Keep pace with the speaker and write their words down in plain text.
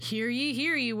Hear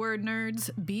ye, word nerds.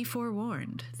 Be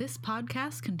forewarned. This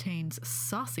podcast contains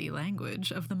saucy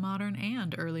language of the modern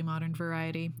and early modern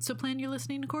variety, so plan your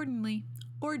listening accordingly.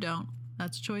 Or don't.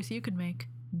 That's a choice you can make.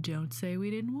 Don't say we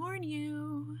didn't warn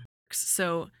you.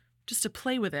 So, just to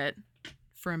play with it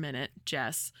for a minute,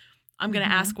 Jess, I'm going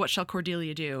to ask, what shall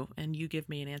Cordelia do? And you give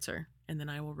me an answer, and then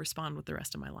I will respond with the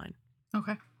rest of my line.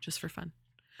 Okay. Just for fun.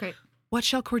 Great. What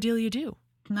shall Cordelia do?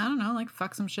 I don't know, like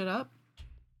fuck some shit up.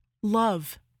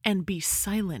 Love and be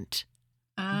silent.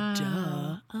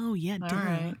 Duh. Oh, yeah, duh. All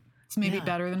right. It's maybe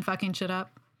better than fucking shit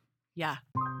up. Yeah.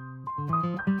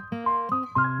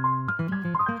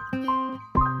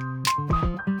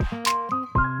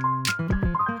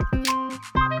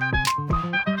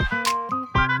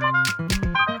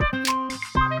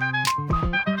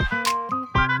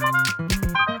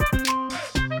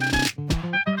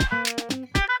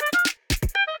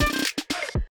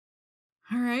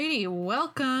 Alrighty,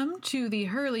 welcome to the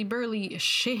hurly-burly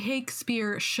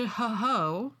Shakespeare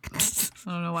Sh-ho-ho.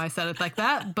 I don't know why I said it like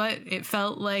that, but it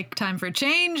felt like time for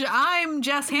change. I'm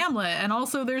Jess Hamlet, and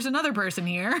also there's another person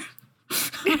here.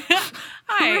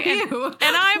 Hi, Who are you?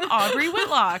 And I'm Aubrey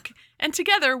Whitlock, and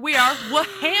together we are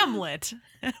Hamlet.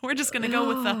 We're just going to go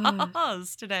with the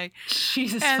ha-has today.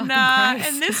 Jesus fucking Christ.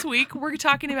 And this week we're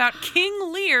talking about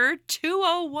King Lear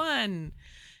 201.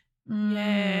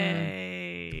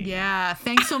 Yay. Yeah,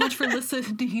 thanks so much for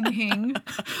listening.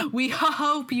 We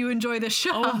hope you enjoy the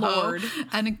show. Oh, Lord.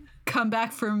 And come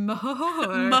back for more.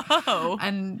 Moho.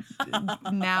 And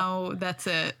now that's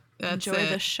it. Enjoy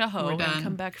the show and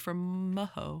come back for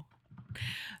moho.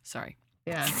 Sorry.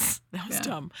 Yeah. That was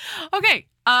dumb. Okay.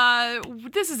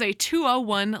 This is a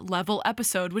 201 level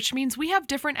episode, which means we have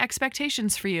different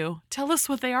expectations for you. Tell us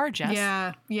what they are,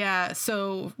 Jess. Yeah.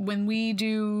 So when we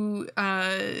do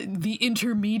the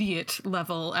intermediate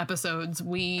level episodes,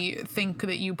 we think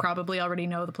that you probably already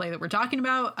know the play that we're talking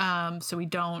about. So we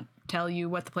don't tell you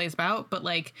what the play is about. But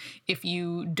like, if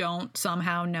you don't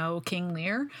somehow know King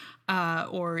Lear,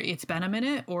 or it's been a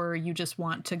minute, or you just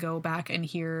want to go back and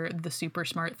hear the super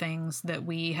smart things that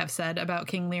we have said about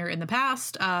King Lear in the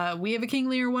past, we have a King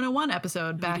Lear 101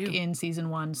 episode back in season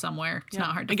 1 somewhere. It's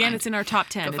not hard to find. It's in our top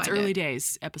 10. It's early it.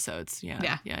 Days episodes.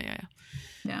 Yeah. Yeah.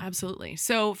 Absolutely.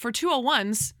 So for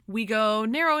 201s, we go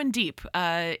narrow and deep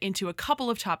into a couple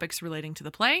of topics relating to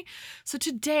the play. So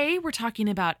today we're talking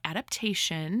about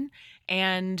adaptation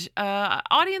and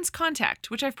audience contact,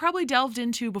 which I've probably delved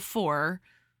into before,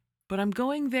 but I'm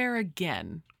going there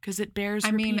again because it bears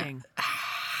repeating. I mean,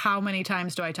 how many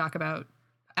times do I talk about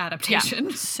adaptation?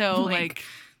 Yeah. So like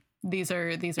these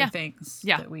are things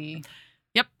that we...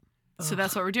 So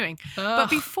that's what we're doing. But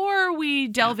before we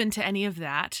delve into any of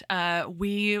that,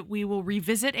 we will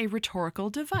revisit a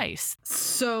rhetorical device.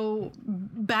 So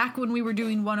back when we were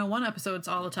doing 101 episodes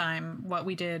all the time, what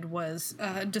we did was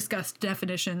discuss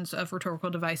definitions of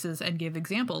rhetorical devices and give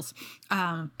examples.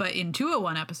 But in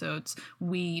 201 episodes,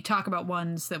 we talk about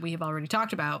ones that we have already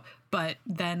talked about, but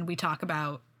then we talk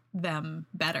about them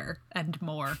better and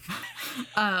more.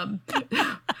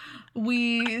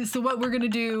 So what we're going to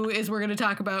do is we're going to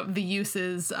talk about the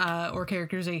uses or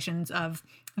characterizations of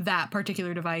that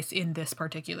particular device in this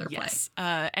particular play. Yes.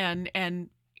 And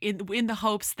in the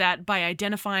hopes that by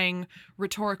identifying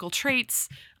rhetorical traits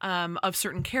of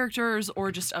certain characters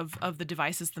or just of the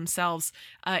devices themselves,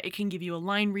 it can give you a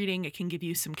line reading, it can give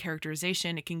you some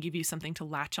characterization, it can give you something to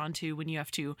latch onto when you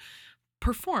have to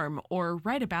perform or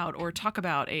write about or talk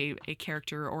about a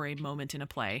character or a moment in a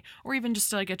play, or even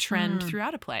just like a trend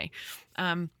throughout a play.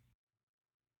 And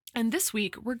this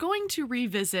week we're going to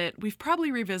revisit, we've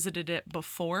probably revisited it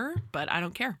before, but I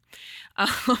don't care.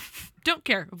 Don't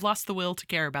care. I've lost the will to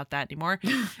care about that anymore.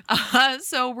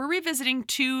 So we're revisiting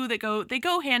two that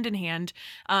go hand in hand,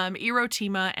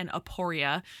 erotema and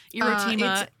aporia.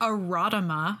 Erotema. It's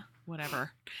erotema.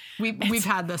 Whatever. We've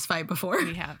had this fight before.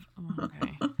 We have. Oh,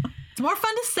 okay. It's more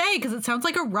fun to say because it sounds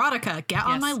like erotica. Get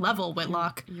on my level,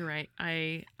 Whitlock. You're right.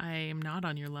 I am not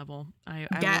on your level. I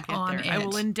will get on there. it. I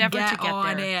will endeavor to get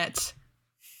on there. It.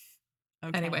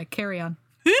 Okay. Anyway, carry on.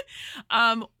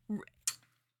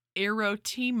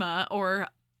 Erotema or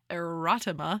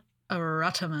erotema.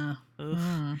 Erotema.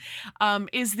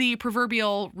 Is the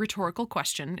proverbial rhetorical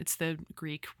question. It's the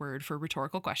Greek word for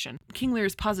rhetorical question. King Lear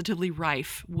is positively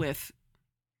rife with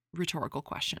rhetorical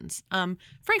questions.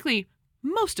 Frankly,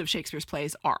 most of Shakespeare's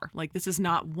plays are. Like, this is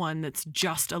not one that's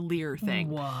just a Lear thing.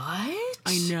 What?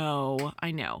 I know.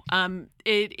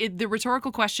 The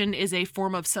rhetorical question is a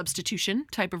form of substitution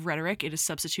type of rhetoric. It is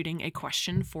substituting a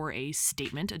question for a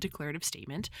statement, a declarative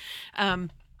statement.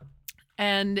 And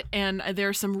there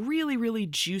are some really, really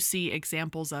juicy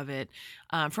examples of it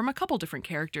from a couple different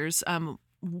characters.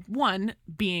 One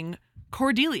being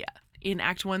Cordelia in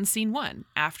Act 1, Scene 1,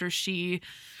 after she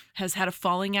has had a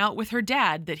falling out with her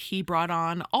dad that he brought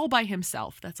on all by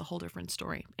himself. That's a whole different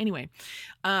story. Anyway,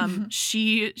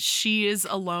 she is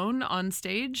alone on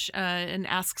stage and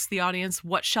asks the audience,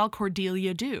 "What shall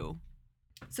Cordelia do?"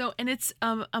 So, and it's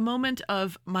a moment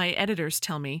of, my editors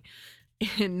tell me,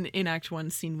 in Act 1,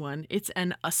 Scene 1, it's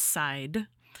an aside.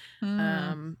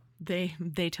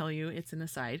 They tell you it's an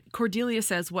aside. Cordelia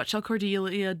says, "What shall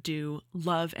Cordelia do?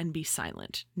 Love and be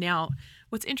silent." Now,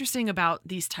 what's interesting about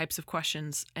these types of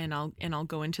questions, and I'll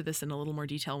go into this in a little more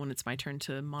detail when it's my turn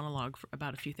to monologue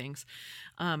about a few things,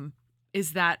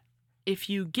 is that if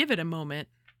you give it a moment,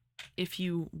 if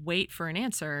you wait for an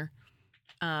answer,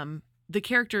 the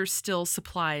character still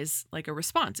supplies like a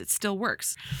response. It still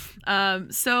works.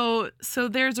 So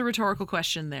there's a rhetorical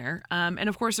question there. And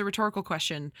of course, a rhetorical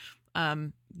question,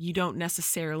 you don't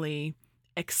necessarily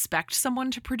expect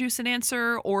someone to produce an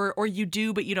answer, or you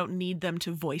do, but you don't need them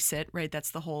to voice it, right?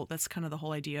 That's kind of the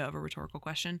whole idea of a rhetorical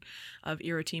question, of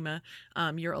erotema.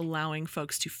 You're allowing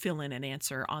folks to fill in an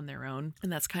answer on their own,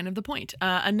 and that's kind of the point.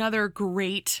 Another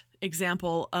great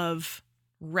example of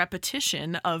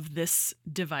repetition of this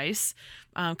device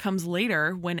comes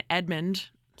later when Edmund,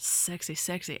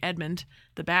 sexy Edmund,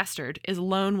 the bastard, is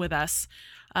alone with us,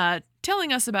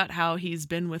 telling us about how he's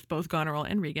been with both Goneril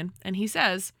and Regan. And he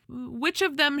says, "Which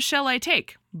of them shall I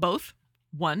take? Both,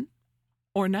 one,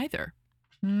 or neither?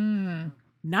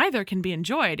 Neither can be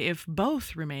enjoyed if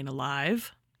both remain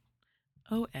alive.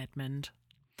 Oh, Edmund."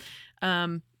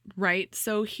 Right?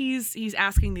 So he's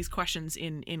asking these questions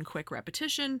in quick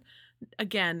repetition.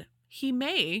 Again, he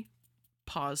may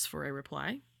pause for a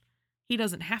reply. He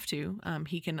doesn't have to.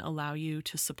 He can allow you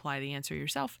to supply the answer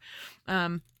yourself.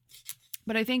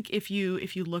 But I think if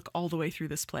you look all the way through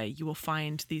this play, you will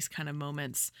find these kind of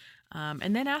moments,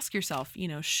 and then ask yourself,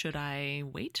 should I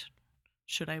wait?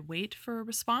 Should I wait for a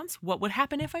response? What would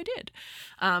happen if I did?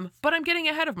 But I'm getting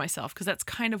ahead of myself because that's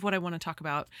kind of what I want to talk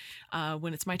about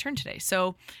when it's my turn today.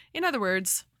 So, in other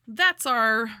words, that's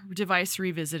our device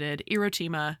revisited,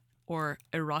 erotema, or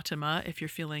erotema if you're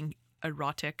feeling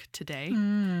erotic today.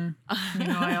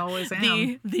 I always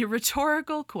am. The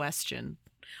rhetorical question.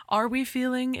 Are we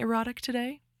feeling erotic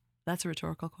today? That's a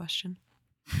rhetorical question.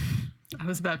 I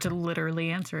was about to literally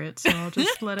answer it, so I'll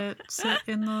just let it sit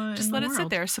in the Just let it sit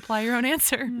world. there. Supply your own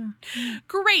answer. Yeah.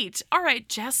 Great. All right,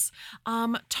 Jess,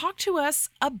 talk to us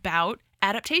about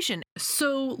adaptation.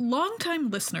 So longtime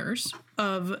listeners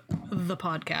of the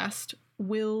podcast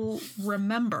will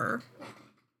remember,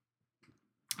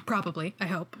 probably, I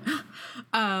hope,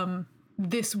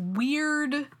 this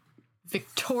weird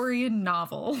Victorian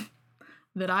novel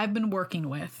that I've been working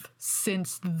with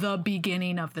since the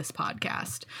beginning of this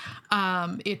podcast.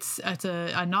 It's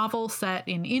a novel set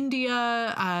in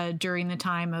India during the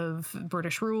time of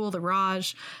British rule, the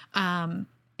Raj, and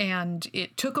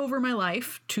it took over my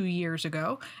life 2 years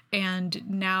ago and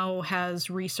now has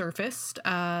resurfaced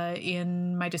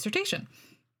in my dissertation.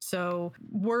 So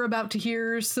we're about to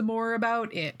hear some more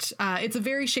about it. It's a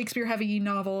very Shakespeare-heavy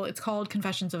novel. It's called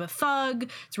Confessions of a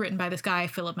Thugge. It's written by this guy,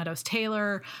 Philip Meadows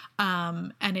Taylor,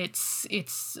 and it's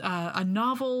a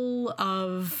novel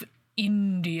of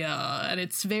India, and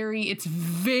it's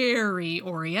very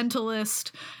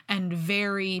Orientalist and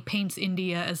very paints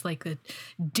India as like the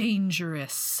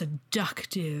dangerous,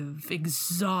 seductive,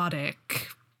 exotic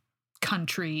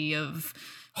country of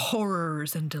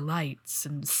horrors and delights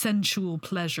and sensual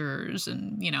pleasures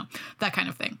and, that kind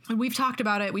of thing. And we've talked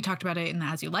about it. We talked about it in the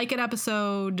As You Like It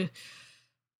episode,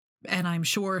 and I'm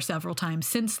sure several times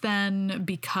since then,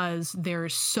 because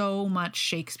there's so much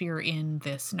Shakespeare in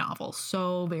this novel.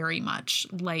 So very much.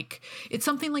 Like, it's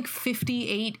something like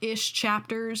 58-ish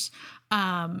chapters,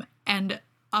 and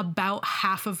about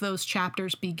half of those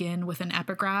chapters begin with an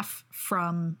epigraph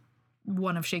from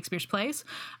one of Shakespeare's plays.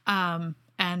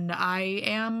 And I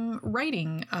am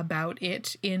writing about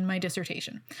it in my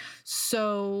dissertation.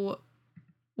 So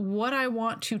what I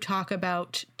want to talk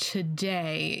about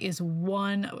today is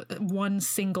one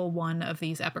single one of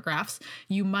these epigraphs.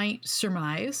 You might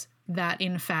surmise that,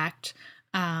 in fact,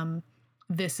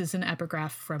 this is an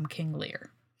epigraph from King Lear.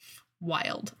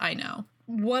 Wild, I know.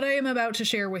 What I am about to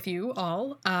share with you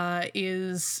all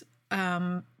is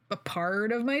a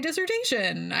part of my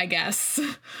dissertation, I guess.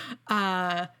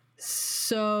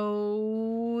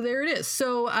 So there it is.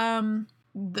 So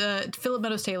the Philip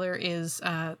Meadows Taylor is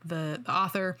the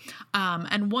author,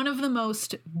 and one of the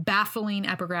most baffling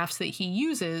epigraphs that he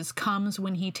uses comes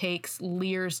when he takes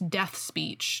Lear's death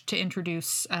speech to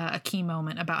introduce a key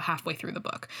moment about halfway through the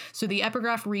book. So the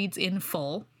epigraph reads in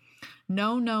full.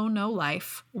 No, no, no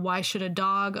life. Why should a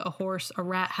dog, a horse, a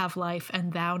rat have life,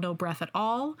 and thou no breath at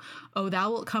all? Oh,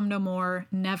 thou wilt come no more.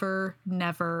 Never,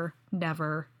 never,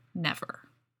 never, never.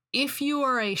 If you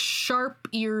are a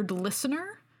sharp-eared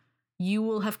listener, you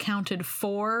will have counted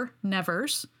 4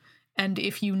 nevers. And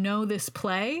if you know this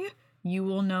play, you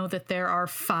will know that there are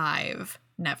 5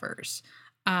 nevers.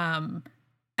 And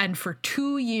for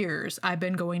 2 years, I've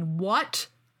been going, what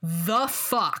the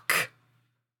fuck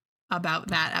about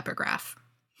that epigraph?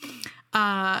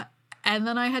 And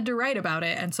then I had to write about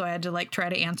it. And so I had to try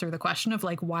to answer the question of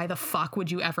why the fuck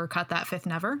would you ever cut that 5th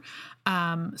never?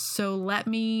 So let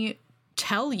me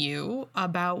tell you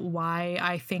about why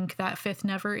I think that 5th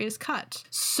never is cut.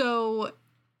 So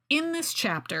in this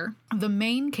chapter, the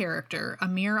main character,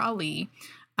 Amir Ali,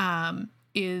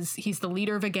 he's the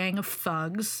leader of a gang of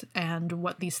thugs, and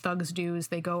what these thugs do is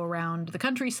they go around the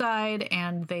countryside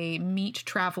and they meet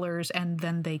travelers and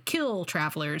then they kill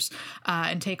travelers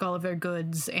and take all of their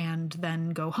goods and then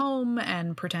go home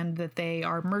and pretend that they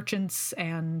are merchants,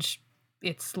 and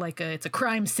it's a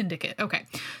crime syndicate. Okay,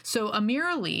 so Amir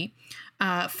Ali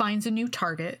finds a new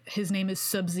target. His name is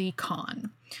Subzi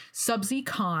Khan. Subzi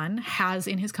Khan has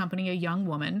in his company a young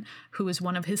woman who is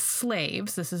one of his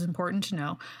slaves. This is important to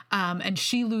know. And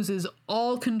she loses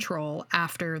all control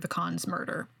after the Khan's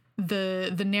murder.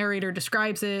 The narrator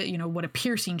describes it, what a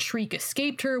piercing shriek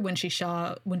escaped her when she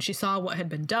saw what had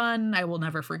been done. I will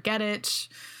never forget it.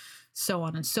 So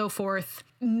on and so forth.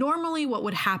 Normally what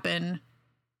would happen,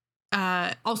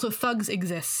 also thugs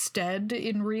existed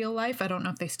in real life. I don't know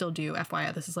if they still do.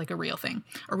 FYI, this is a real thing,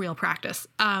 a real practice.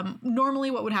 Normally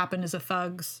what would happen is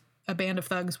a band of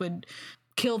thugs would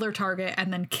kill their target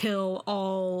and then kill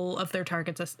all of their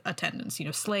target's attendants,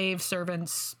 slaves,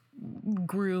 servants,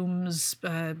 grooms,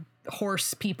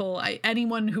 horse people,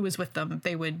 anyone who was with them,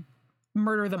 they would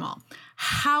murder them all.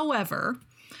 However,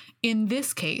 in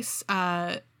this case,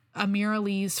 Amir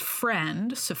Ali's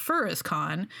friend, Safiraz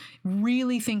Khan,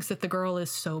 really thinks that the girl is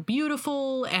so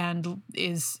beautiful and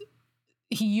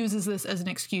he uses this as an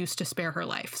excuse to spare her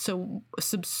life. So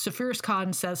Safiraz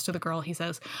Khan says to the girl, he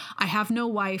says, I have no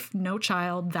wife, no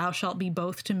child. Thou shalt be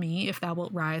both to me if thou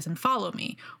wilt rise and follow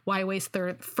me. Why waste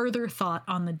further thought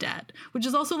on the dead? Which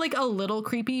is also a little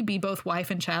creepy, be both wife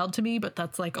and child to me, but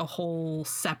that's a whole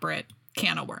separate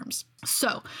can of worms.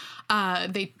 So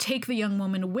they take the young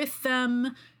woman with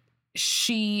them.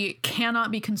 She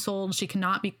cannot be consoled, she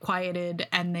cannot be quieted,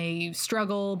 and they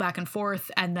struggle back and forth,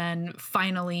 and then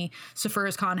finally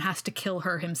Safiraz Khan has to kill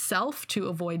her himself to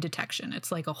avoid detection.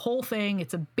 It's a whole thing,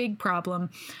 it's a big problem,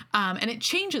 and it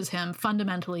changes him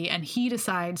fundamentally, and he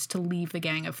decides to leave the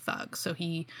gang of thugs. So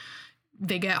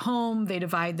they get home, they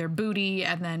divide their booty,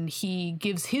 and then he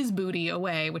gives his booty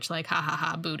away, which ha ha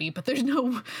ha booty, but there's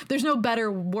no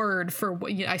better word for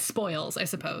spoils, I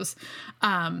suppose.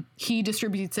 He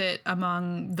distributes it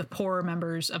among the poorer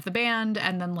members of the band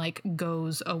and then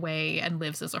goes away and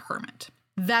lives as a hermit.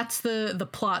 That's the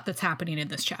plot that's happening in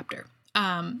this chapter.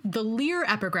 The Lear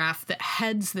epigraph that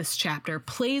heads this chapter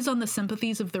plays on the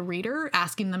sympathies of the reader,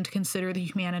 asking them to consider the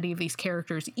humanity of these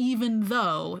characters, even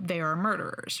though they are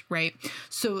murderers, right?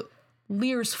 So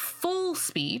Lear's full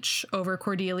speech over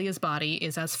Cordelia's body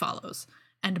is as follows.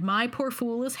 And my poor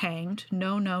fool is hanged,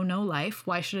 no, no, no life.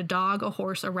 Why should a dog, a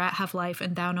horse, a rat have life,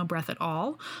 and thou no breath at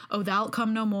all? Oh, thou'lt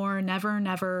come no more, never,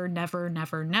 never, never,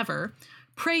 never, never.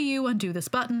 Pray you undo this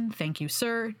button. Thank you,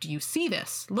 sir. Do you see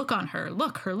this? Look on her.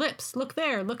 Look, her lips. Look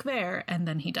there, look there. And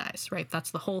then he dies, right? That's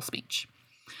the whole speech.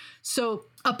 So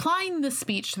applying this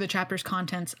speech to the chapter's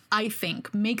contents, I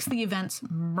think, makes the events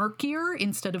murkier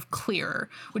instead of clearer,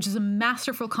 which is a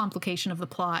masterful complication of the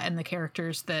plot and the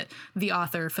characters that the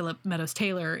author, Philip Meadows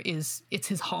Taylor, it's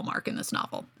his hallmark in this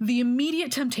novel. The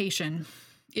immediate temptation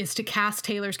is to cast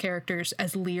Taylor's characters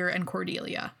as Lear and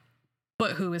Cordelia.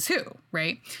 But who is who,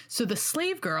 right? So the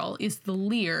slave girl is the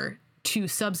Lear to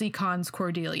Subzi Khan's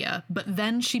Cordelia, but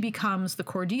then she becomes the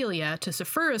Cordelia to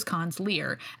Safiraz Khan's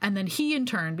Lear, and then he in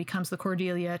turn becomes the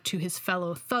Cordelia to his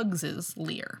fellow thugs'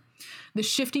 Lear. The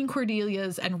shifting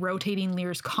Cordelias and rotating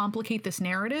Lears complicate this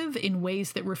narrative in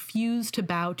ways that refuse to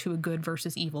bow to a good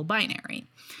versus evil binary.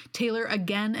 Taylor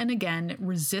again and again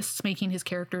resists making his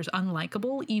characters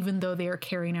unlikable, even though they are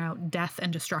carrying out death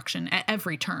and destruction at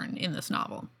every turn in this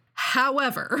novel.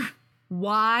 However,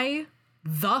 why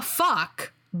the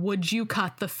fuck would you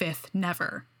cut the 5th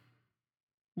never?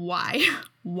 Why?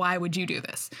 Why would you do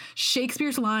this?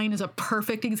 Shakespeare's line is a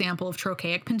perfect example of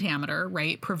trochaic pentameter,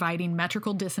 right? Providing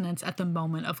metrical dissonance at the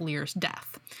moment of Lear's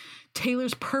death.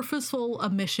 Taylor's purposeful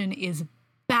omission is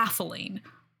baffling,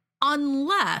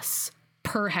 unless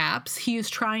perhaps he is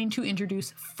trying to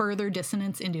introduce further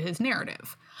dissonance into his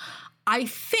narrative. I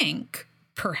think,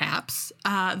 perhaps,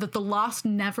 that The Lost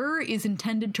Never is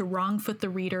intended to wrongfoot the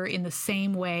reader in the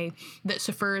same way that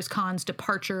Sephiroth Khan's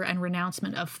departure and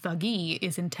renouncement of Thugge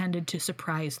is intended to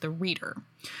surprise the reader.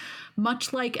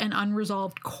 Much like an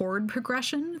unresolved chord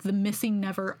progression, the missing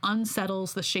never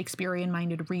unsettles the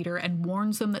Shakespearean-minded reader and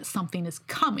warns them that something is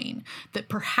coming, that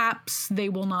perhaps they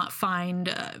will not find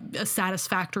a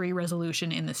satisfactory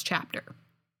resolution in this chapter.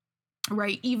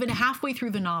 Right, even halfway through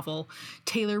the novel,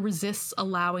 Taylor resists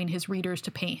allowing his readers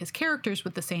to paint his characters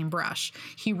with the same brush.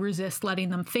 He resists letting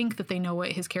them think that they know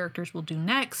what his characters will do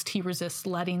next. He resists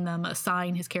letting them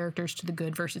assign his characters to the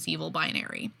good versus evil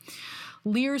binary.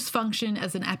 Lear's function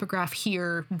as an epigraph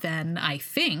here, then, I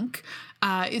think,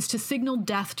 is to signal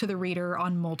death to the reader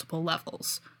on multiple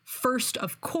levels. First,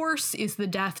 of course, is the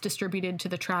death distributed to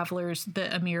the travelers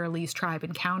that Amir Ali's tribe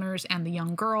encounters and the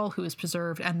young girl who is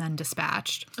preserved and then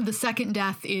dispatched. The second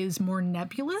death is more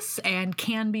nebulous and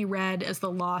can be read as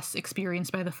the loss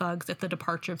experienced by the thugs at the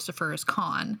departure of Sephiroth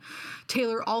Khan.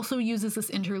 Taylor also uses this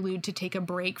interlude to take a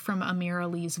break from Amir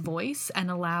Ali's voice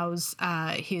and allows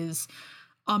his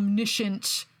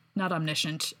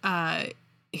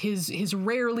his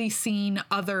rarely seen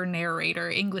other narrator,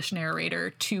 English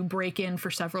narrator, to break in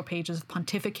for several pages of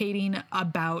pontificating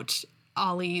about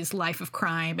Ali's life of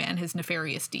crime and his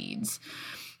nefarious deeds.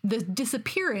 The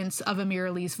disappearance of Amir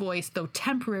Ali's voice, though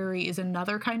temporary, is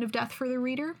another kind of death for the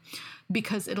reader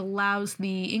because it allows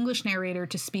the English narrator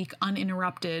to speak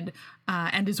uninterrupted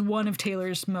and is one of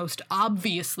Taylor's most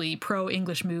obviously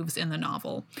pro-English moves in the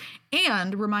novel,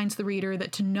 and reminds the reader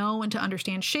that to know and to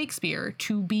understand Shakespeare,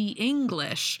 to be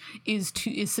English, is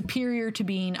superior to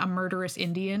being a murderous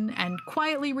Indian and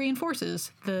quietly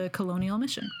reinforces the colonial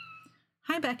mission.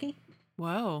 Hi, Becky.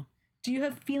 Whoa. Do you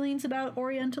have feelings about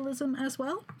Orientalism as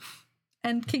well?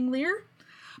 And King Lear?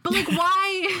 But like,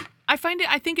 why? I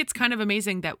think it's kind of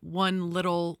amazing that one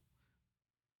little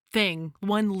thing,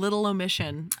 one little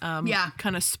omission,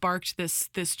 kind of sparked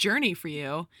this journey for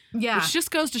you. Yeah. Which just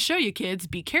goes to show you, kids,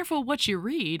 be careful what you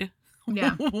read.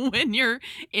 Yeah. When you're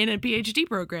in a PhD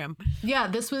program. Yeah,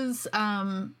 this was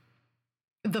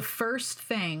the first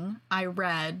thing I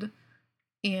read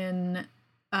in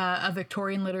a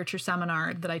Victorian literature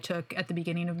seminar that I took at the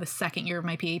beginning of the second year of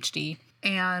my PhD,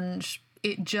 and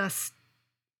it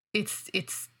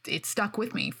stuck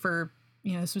with me for,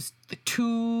 this was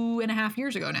 2.5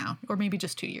 years ago now, or maybe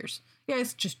just 2 years. Yeah,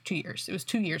 it's just 2 years. It was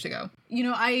 2 years ago.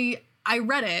 I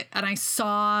read it and I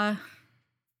saw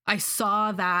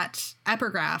that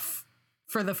epigraph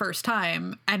for the first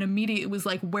time, and immediately it was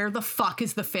like, where the fuck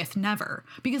is the fifth never?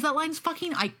 Because that line's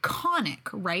fucking iconic,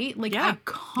 right? Like,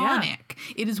 iconic. Yeah.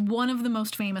 It is one of the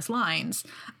most famous lines.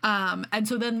 And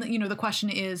so then, the question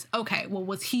is, okay, well,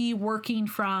 was he working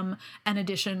from an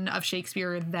edition of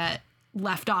Shakespeare that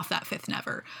left off that fifth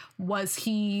never? Was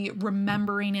he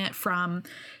remembering it from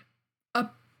a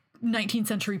 19th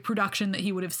century production that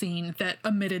he would have seen that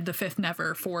omitted the fifth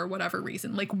never for whatever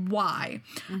reason? Like, why?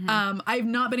 Mm-hmm. I've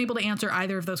not been able to answer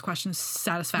either of those questions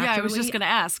satisfactorily. Yeah, I was just going to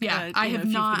ask. Yeah, I've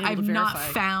not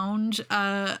found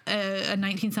a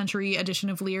 19th century edition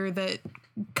of Lear that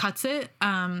cuts it.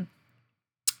 I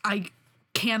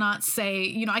cannot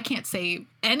say, I can't say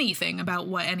anything about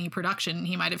what any production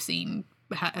he might have seen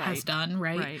has done,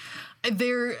 right?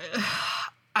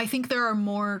 I think there are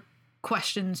more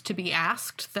questions to be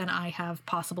asked than I have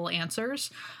possible answers.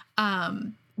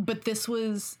 But this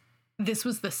was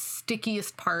the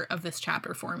stickiest part of this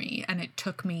chapter for me, and it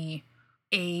took me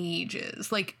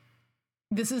ages. Like,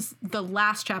 this is the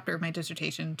last chapter of my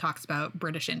dissertation, talks about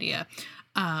British India.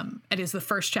 It is the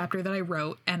first chapter that I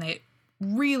wrote, and it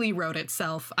really wrote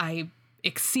itself. I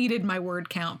exceeded my word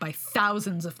count by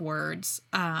thousands of words.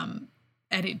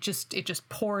 And it just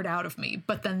poured out of me.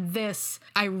 But then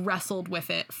I wrestled with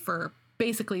it for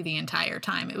basically the entire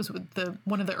time. It was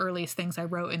one of the earliest things I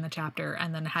wrote in the chapter,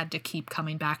 and then had to keep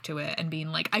coming back to it and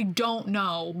being like, I don't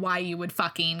know why you would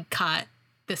fucking cut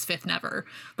this fifth never.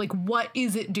 Like, what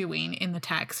is it doing in the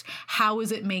text? How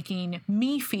is it making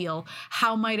me feel?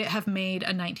 How might it have made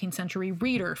a 19th century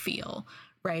reader feel?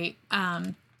 Right?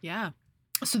 Yeah.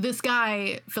 So this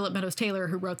guy, Philip Meadows Taylor,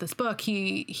 who wrote this book,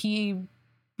 he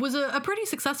was a pretty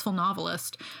successful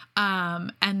novelist.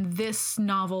 And this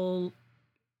novel,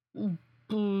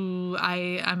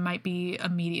 I might be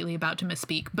immediately about to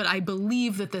misspeak, but I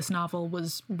believe that this novel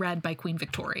was read by Queen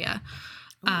Victoria.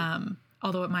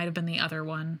 Although it might have been the other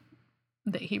one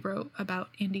that he wrote about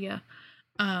India.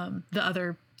 The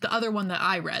other one that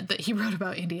I read that he wrote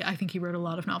about India. I think he wrote a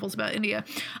lot of novels about India.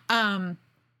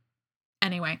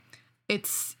 Anyway, it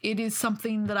is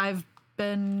something that I've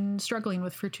been struggling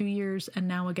with for 2 years, and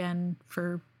now again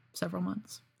for several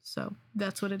months. So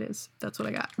that's what it is. That's what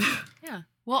I got. Yeah.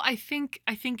 Well, I think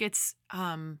it's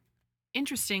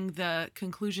interesting the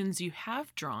conclusions you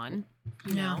have drawn,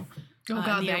 you know. Oh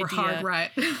God, they were hard, right?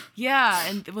 Yeah,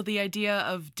 and well, the idea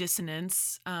of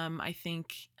dissonance, I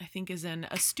think is an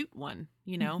astute one,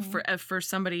 you know, for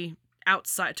somebody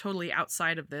totally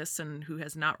outside of this and who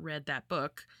has not read that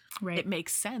book. Right. It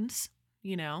makes sense,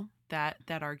 you know, that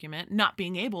argument. Not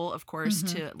being able, of course,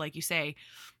 to, like you say,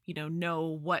 you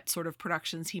know what sort of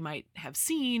productions he might have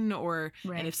seen, or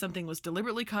and if something was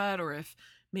deliberately cut, or if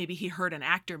maybe he heard an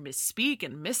actor misspeak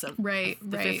and miss the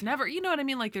fifth never. You know what I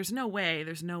mean? Like there's no way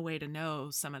to know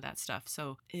some of that stuff.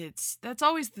 So that's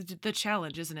always the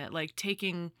challenge, isn't it? Like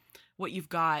taking what you've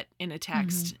got in a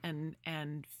text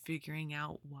and figuring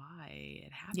out why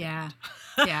it happened.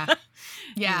 Yeah.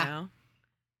 You know?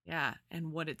 Yeah,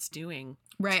 and what it's doing.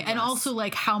 Right. And also,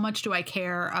 like, how much do I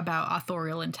care about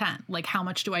authorial intent? Like, how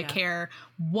much do I care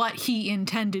what he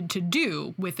intended to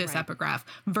do with this epigraph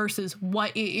versus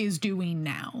what it is doing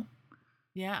now?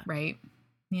 Yeah. Right.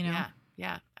 You know?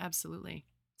 Yeah, absolutely.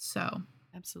 So.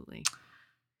 Absolutely.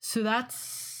 So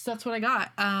that's what I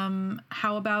got.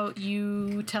 How about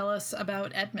you tell us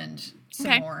about Edmund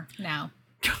some more now?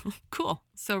 Cool.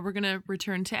 So we're going to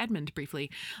return to Edmund briefly.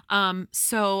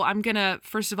 So I'm going to,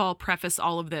 first of all, preface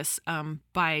all of this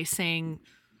by saying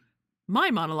my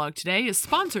monologue today is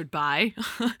sponsored by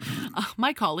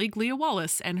my colleague, Leah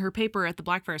Wallace, and her paper at the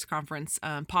Blackfriars Conference,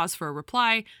 Pause for a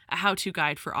Reply, a how-to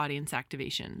guide for audience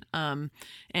activation. And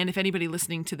if anybody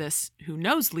listening to this who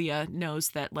knows Leah knows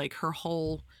that, like, her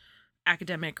whole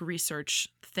academic research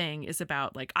thing is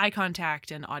about like eye contact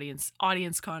and audience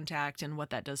contact and what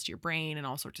that does to your brain and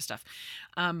all sorts of stuff.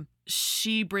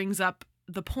 She brings up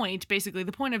the point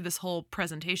of this whole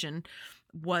presentation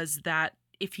was that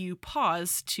if you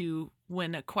pause to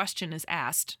when a question is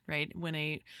asked, right?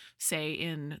 When say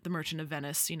in The Merchant of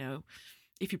Venice, you know,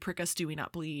 if you prick us, do we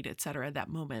not bleed, etc. At that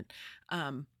moment,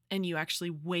 and you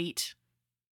actually wait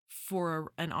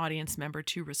for an audience member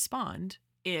to respond,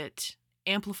 it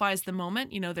amplifies the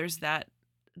moment. You know, there's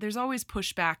always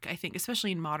pushback, I think,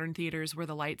 especially in modern theaters where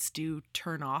the lights do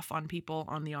turn off on people,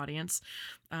 on the audience,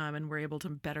 and we're able to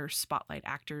better spotlight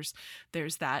actors.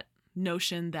 There's that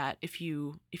notion that if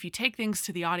you take things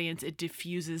to the audience, it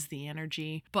diffuses the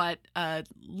energy. But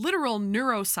literal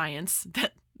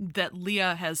neuroscience that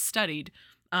Leah has studied,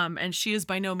 and she is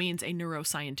by no means a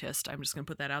neuroscientist. I'm just going to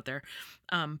put that out there.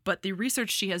 But the research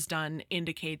she has done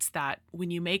indicates that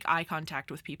when you make eye contact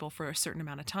with people for a certain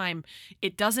amount of time,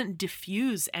 it doesn't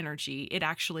diffuse energy. It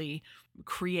actually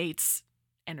creates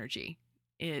energy.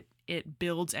 It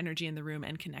builds energy in the room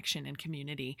and connection and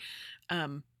community.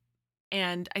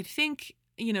 And I think,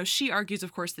 you know, she argues,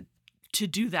 of course, that to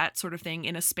do that sort of thing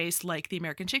in a space like the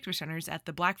American Shakespeare Centers at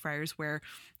the Blackfriars, where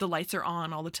the lights are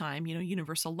on all the time, you know,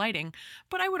 universal lighting.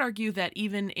 But I would argue that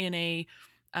even in a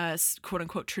quote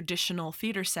unquote traditional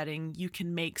theater setting, you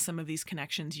can make some of these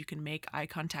connections. You can make eye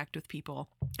contact with people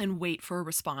and wait for a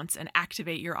response and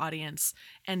activate your audience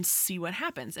and see what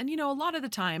happens. And, you know, a lot of the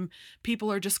time people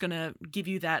are just going to give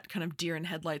you that kind of deer in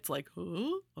headlights, like,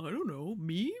 huh? I don't know,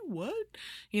 me? What?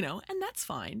 You know, and that's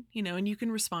fine, you know, and you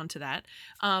can respond to that.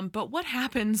 But what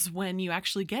happens when you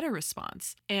actually get a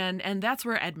response? And that's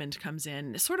where Edmund comes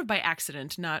in, sort of by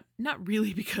accident, not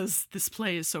really because this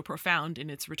play is so profound in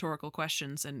its rhetorical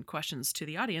questions and questions to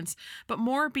the audience, but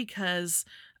more because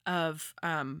of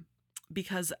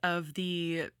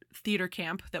the theater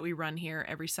camp that we run here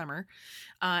every summer,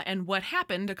 and what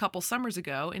happened a couple summers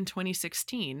ago in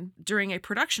 2016 during a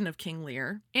production of King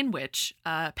Lear, in which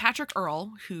Patrick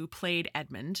Earle, who played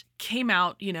Edmund, came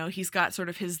out. You know, he's got sort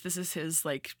of this is his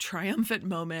like triumphant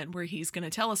moment where he's going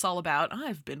to tell us all about,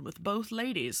 I've been with both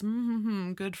ladies.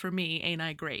 Good for me, ain't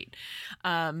I great?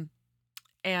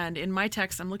 And in my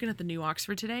text, I'm looking at the New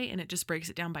Oxford today, and it just breaks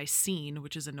it down by scene,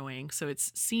 which is annoying. So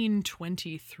it's scene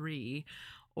 23,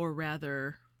 or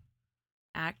rather,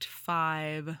 Act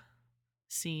 5,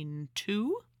 scene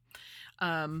 2.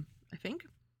 I think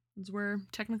is where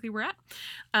technically we're at.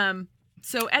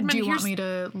 So Edmund, do you want me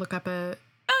to look up a?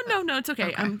 Oh no, it's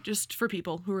okay. I'm just for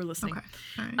people who are listening.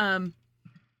 Okay. All right.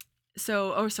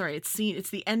 It's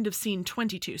the end of scene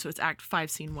 22, so it's Act 5,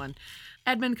 Scene 1.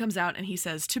 Edmund comes out and he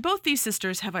says, "To both these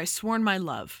sisters have I sworn my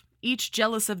love, each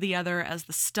jealous of the other as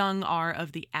the stung are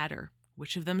of the adder.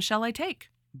 Which of them shall I take?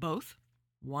 Both?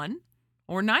 One?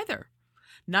 Or neither?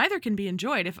 Neither can be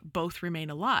enjoyed if both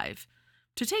remain alive.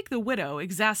 To take the widow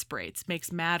exasperates,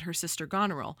 makes mad her sister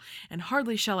Goneril, and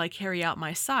hardly shall I carry out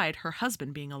my side, her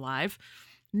husband being alive.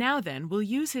 Now then, we'll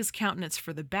use his countenance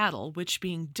for the battle, which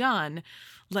being done,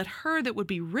 let her that would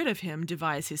be rid of him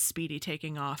devise his speedy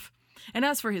taking off. And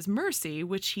as for his mercy,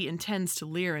 which he intends to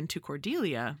Lear and to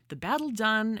Cordelia, the battle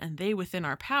done, and they within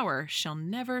our power, shall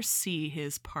never see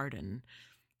his pardon.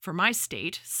 For my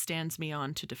state stands me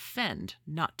on to defend,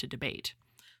 not to debate.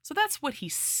 So that's what he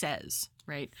says,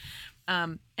 right?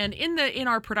 And in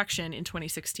our production in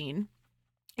 2016,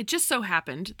 it just so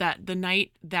happened that the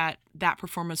night that that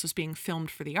performance was being filmed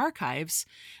for the archives,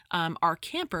 our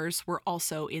campers were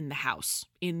also in the house,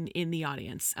 in the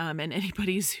audience. And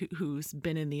anybody who's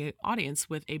been in the audience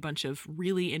with a bunch of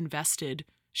really invested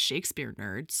Shakespeare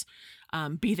nerds,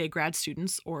 be they grad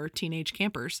students or teenage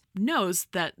campers, knows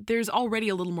that there's already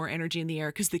a little more energy in the air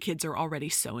because the kids are already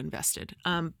so invested.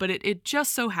 But it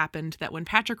just so happened that when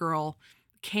Patrick Earle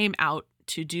came out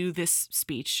to do this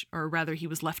speech, or rather he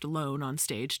was left alone on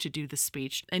stage to do this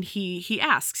speech, and he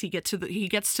gets to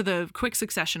the quick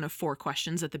succession of 4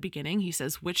 questions at the beginning. He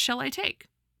says, which shall I take?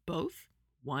 Both,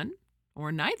 one,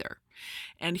 or neither?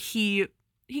 And he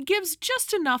gives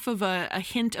just enough of a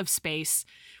hint of space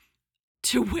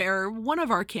to where one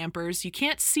of our campers, you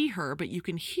can't see her, but you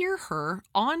can hear her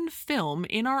on film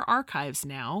in our archives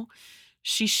now.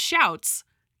 She shouts,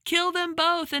 kill them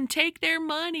both and take their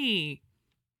money.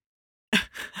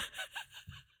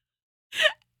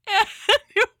 And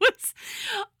it was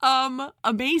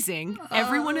amazing.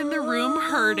 Everyone in the room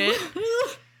heard it.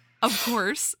 Of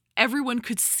course, everyone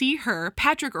could see her.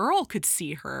 Patrick Earle could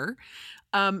see her.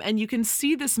 And you can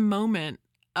see this moment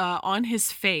on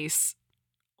his face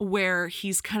where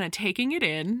he's kind of taking it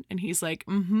in and he's like,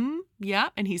 yeah.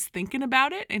 And he's thinking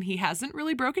about it and he hasn't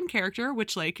really broken character,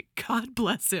 which, like, God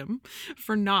bless him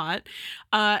for not.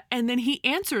 And then he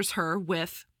answers her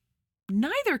with,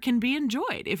 neither can be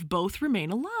enjoyed if both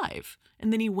remain alive.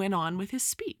 And then he went on with his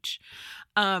speech,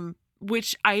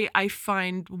 which I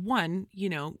find, one,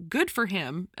 good for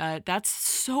him. That's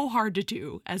so hard to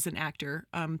do as an actor,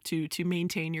 to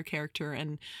maintain your character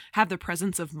and have the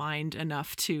presence of mind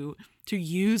enough to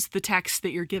use the text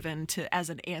that you're given as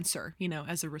an answer,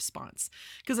 as a response.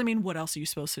 Because, I mean, what else are you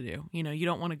supposed to do? You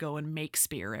don't want to go and make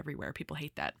spear everywhere. People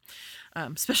hate that,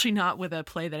 especially not with a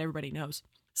play that everybody knows.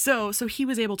 So he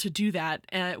was able to do that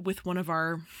with one of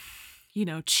our,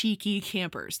 cheeky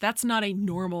campers. That's not a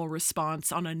normal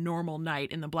response on a normal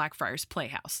night in the Blackfriars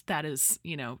Playhouse. That is,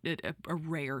 a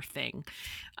rare thing,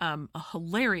 a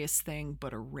hilarious thing,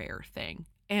 but a rare thing.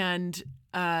 And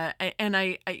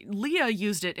Leah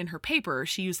used it in her paper.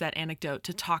 She used that anecdote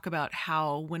to talk about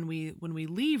how when we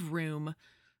leave room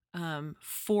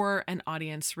for an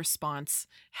audience response,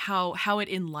 how it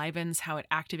enlivens, how it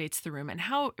activates the room, and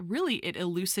how really it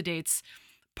elucidates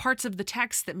parts of the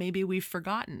text that maybe we've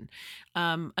forgotten.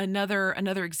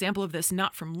 Another example of this,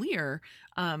 not from Lear,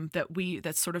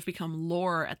 that's sort of become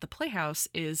lore at the Playhouse,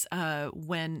 is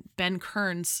when Ben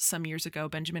Kearns, some years ago,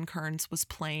 Benjamin Kearns was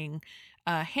playing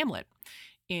Hamlet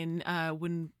in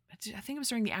when I think it was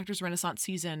during the Actors Renaissance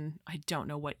season. I don't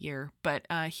know what year, but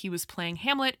he was playing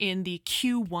Hamlet in the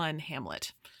Q1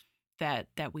 Hamlet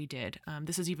that we did.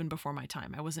 This is even before my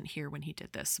time. I wasn't here when he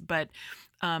did this, but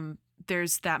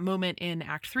there's that moment in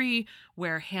Act 3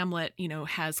 where Hamlet,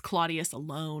 has Claudius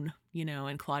alone,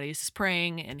 and Claudius is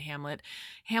praying, and Hamlet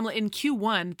in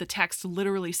Q1, the text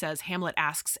literally says, Hamlet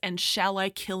asks, and shall I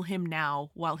kill him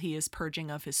now while he is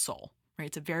purging of his soul? Right?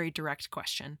 It's a very direct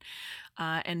question.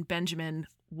 And Benjamin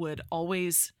would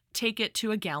always take it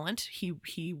to a gallant.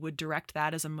 He would direct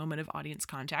that as a moment of audience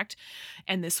contact.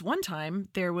 And this one time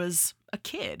there was a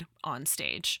kid on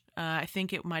stage. I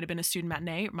think it might have been a student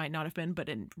matinee. It might not have been, but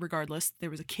regardless, there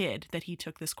was a kid that he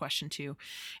took this question to.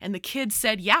 And the kid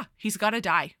said, yeah, he's got to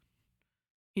die.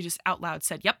 He just out loud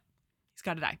said, yep, he's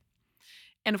got to die.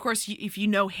 And of course, if you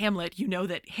know Hamlet, you know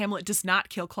that Hamlet does not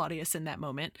kill Claudius in that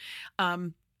moment.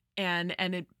 Ben,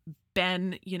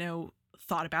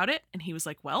 thought about it, and he was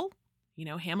like, well,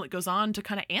 Hamlet goes on to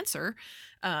kind of answer,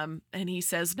 and he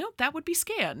says, no, that would be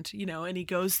scanned, and he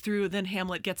goes through, then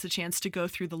Hamlet gets a chance to go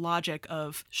through the logic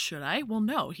of, should I? Well,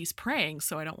 no, he's praying,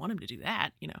 so I don't want him to do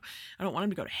that. I don't want him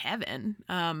to go to heaven.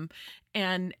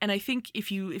 And I think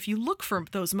if you look for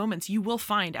those moments, you will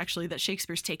find actually that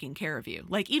Shakespeare's taking care of you.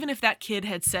 Like, even if that kid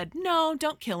had said, no,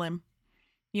 don't kill him,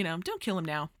 don't kill him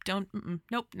now.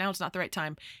 Nope, now's not the right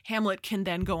time. Hamlet can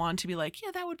then go on to be like,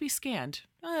 yeah, that would be scanned.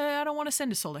 I don't want to send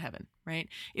his soul to heaven, right?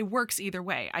 It works either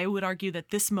way. I would argue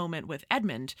that this moment with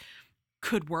Edmund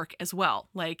could work as well.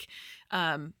 Like,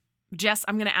 Jess,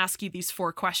 I'm going to ask you these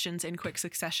 4 questions in quick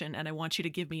succession, and I want you to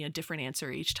give me a different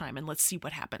answer each time, and let's see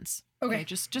what happens. Okay.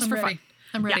 Just for fun.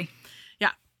 I'm ready.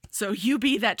 Yeah. So you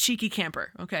be that cheeky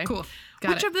camper, okay? Cool.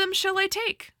 Which of them shall I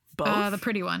take? Both? The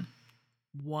pretty one.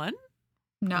 One?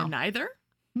 No. Or neither?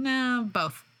 No,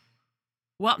 both.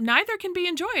 Well, neither can be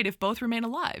enjoyed if both remain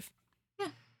alive. Yeah.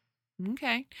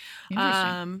 Okay.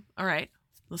 Interesting. All right.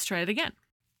 Let's try it again.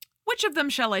 Which of them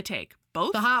shall I take?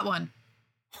 Both? The hot one.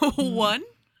 One?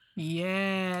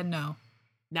 Yeah, no.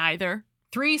 Neither.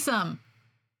 Threesome.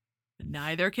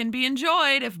 Neither can be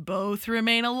enjoyed if both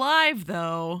remain alive,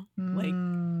 though.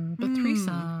 But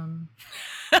threesome.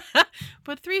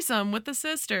 But threesome with the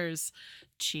sisters.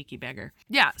 Cheeky beggar.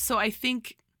 Yeah, so I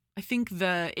think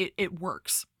it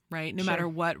works, right? No matter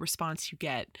what response you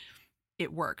get,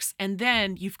 it works. And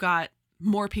then you've got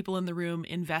more people in the room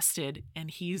invested, and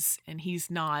he's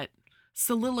not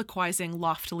soliloquizing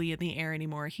loftily in the air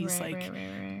anymore. He's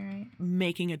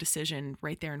making a decision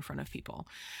right there in front of people.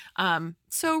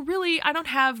 So really, I don't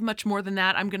have much more than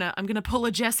that. I'm gonna pull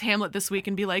a Jess Hamlet this week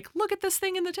and be like, look at this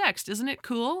thing in the text. Isn't it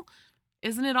cool?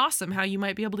 Isn't it awesome how you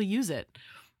might be able to use it?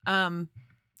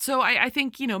 So I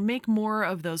think, make more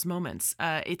of those moments.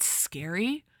 It's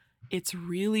scary. It's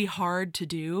really hard to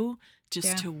do,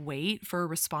 just to wait for a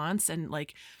response. And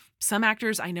like, some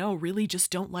actors I know really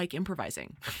just don't like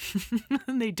improvising.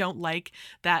 They don't like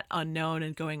that unknown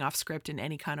and going off script in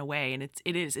any kind of way. And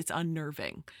it's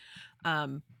unnerving.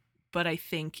 But I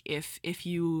think if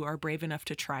you are brave enough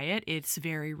to try it, it's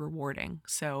very rewarding.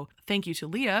 So thank you to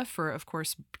Leah for, of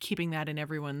course, keeping that in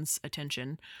everyone's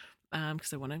attention.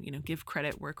 Because I want to, give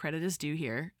credit where credit is due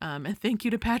here. And thank you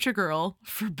to Patrick Earl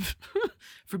for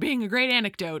for being a great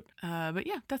anecdote. But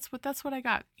yeah, that's what I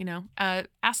got.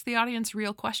 Ask the audience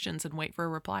real questions and wait for a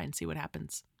reply and see what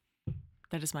happens.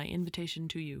 That is my invitation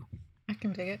to you. I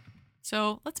can take it.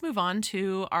 So let's move on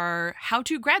to our How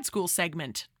to Grad School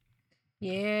segment.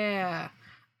 Yeah.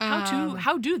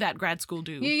 How do that grad school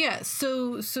do? Yeah.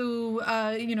 So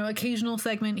occasional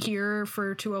segment here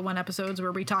for 201 episodes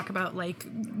where we talk about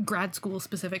like grad school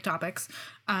specific topics,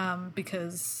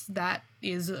 because that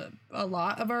is a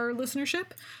lot of our listenership.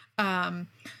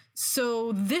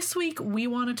 So this week we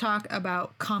want to talk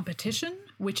about competition,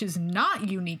 which is not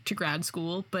unique to grad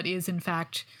school, but is in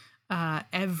fact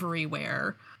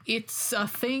everywhere. It's a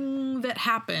thing that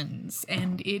happens,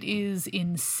 and it is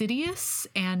insidious,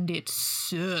 and it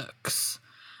sucks.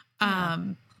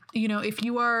 If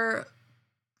you are,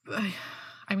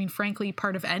 frankly,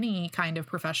 part of any kind of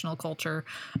professional culture,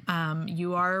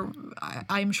 you are,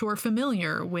 I'm sure,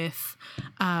 familiar with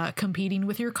competing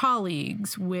with your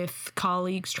colleagues, with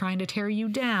colleagues trying to tear you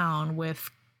down,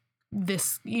 with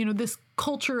this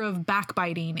culture of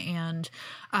backbiting and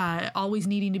always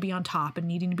needing to be on top and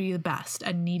needing to be the best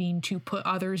and needing to put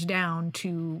others down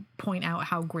to point out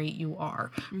how great you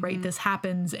are, right? This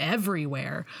happens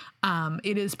everywhere.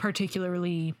 It is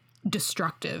particularly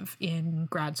destructive in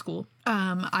grad school.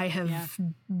 I have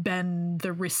been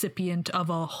the recipient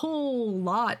of a whole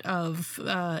lot of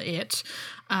it.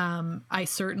 I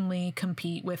certainly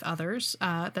compete with others.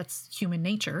 That's human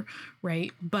nature,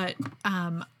 right? But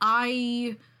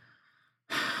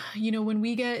when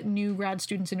we get new grad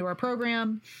students into our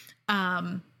program,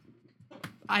 I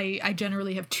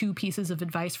generally have two pieces of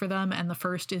advice for them. And the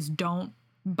first is don't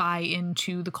buy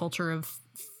into the culture of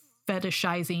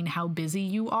fetishizing how busy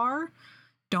you are.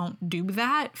 Don't do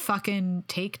that. Fucking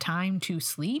take time to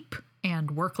sleep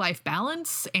and work-life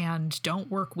balance and don't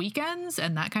work weekends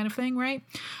and that kind of thing, right?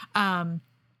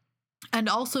 And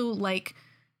also, like,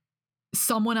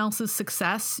 someone else's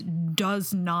success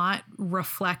does not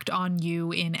reflect on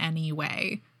you in any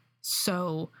way.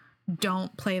 So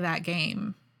don't play that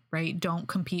game, right? Don't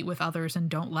compete with others and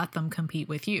don't let them compete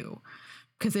with you,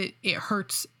 because it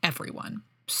hurts everyone.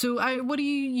 So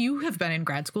you have been in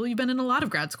grad school. You've been in a lot of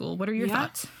grad school. What are your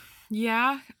thoughts?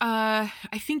 Yeah. I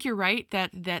think you're right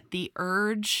that the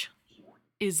urge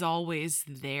is always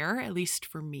there, at least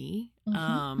for me.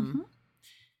 I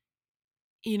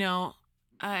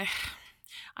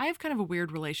have kind of a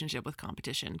weird relationship with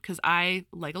competition because I,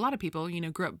 like a lot of people,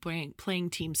 grew up playing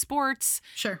team sports,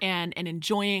 and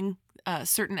enjoying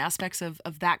certain aspects of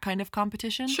that kind of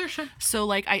competition. Sure. So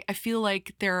like, I feel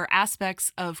like there are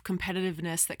aspects of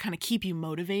competitiveness that kind of keep you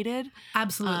motivated.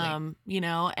 Absolutely.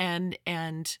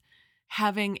 And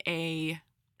having a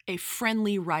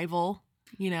friendly rival,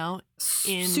 in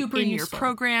your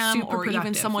program, or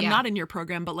even someone not in your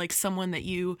program, but like someone that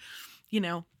you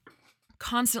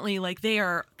constantly, like they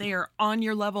are on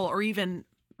your level or even,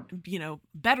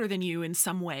 better than you in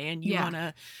some way. And you want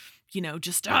to,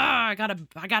 just, I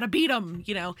gotta beat them,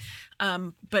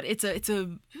 but it's a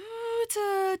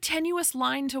tenuous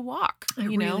line to walk,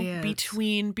 really is.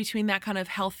 between that kind of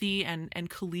healthy and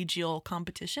collegial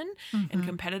competition and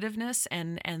competitiveness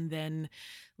and then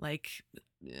like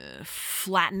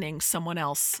flattening someone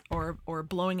else or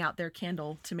blowing out their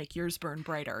candle to make yours burn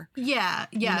brighter. Yeah.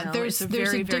 There's a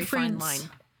very, very fine difference. line.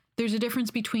 There's a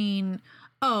difference between,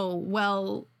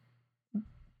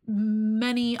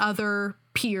 many other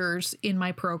peers in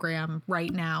my program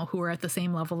right now who are at the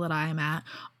same level that I am at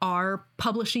are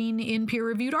publishing in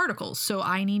peer-reviewed articles. So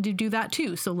I need to do that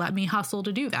too. So let me hustle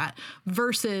to do that.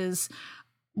 Versus,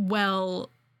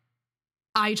 well,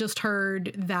 I just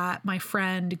heard that my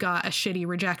friend got a shitty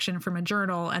rejection from a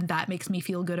journal, and that makes me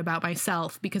feel good about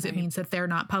myself because it means that they're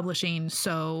not publishing,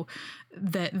 so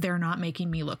that they're not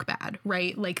making me look bad,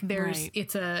 right? Like there's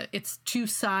it's two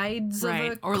sides of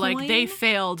a or coin. like they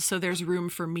failed, so there's room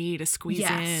for me to squeeze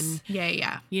in.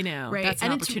 Yeah. You know, right. that's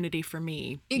and an opportunity for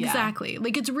me. Exactly.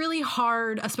 Like it's really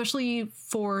hard, especially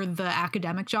for the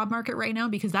academic job market right now,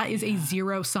 because that is a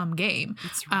zero-sum game.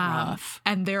 It's rough.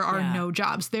 And there are no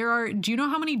jobs. Do you know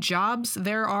how many jobs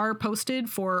there are posted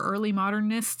for early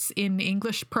modernists in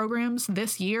English programs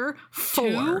this year? 4.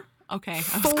 2? Okay.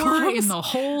 4 in the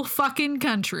whole fucking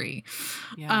country.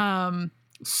 Yeah.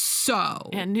 So.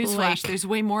 And newsflash, there's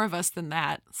way more of us than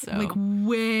that. So like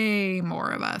way more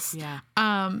of us. Yeah.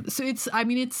 So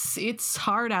it's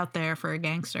hard out there for a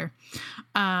gangster.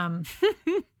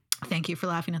 Thank you for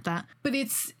laughing at that. But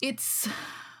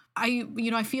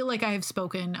I feel like I have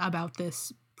spoken about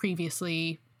this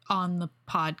previously on the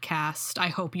podcast. I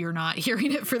hope you're not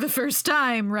hearing it for the first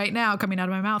time right now coming out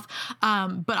of my mouth.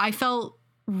 But I felt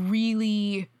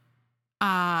really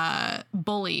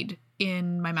bullied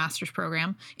in our master's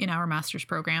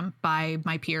program by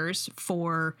my peers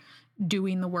for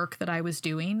doing the work that I was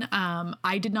doing.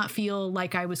 I did not feel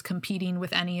like I was competing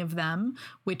with any of them,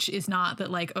 which is not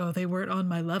that like, oh, they weren't on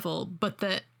my level, but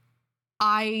that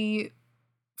I,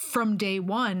 from day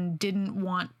one, didn't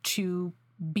want to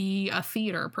be a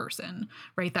theater person,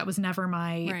 right? That was never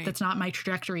that's not my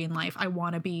trajectory in life. I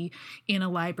want to be in a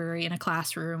library, in a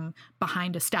classroom,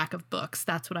 behind a stack of books.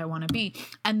 That's what I want to be.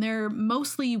 And there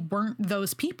mostly weren't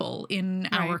those people in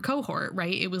our cohort,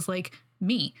 right? It was like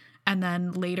me. And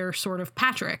then later sort of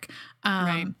Patrick.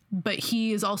 But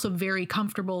he is also very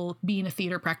comfortable being a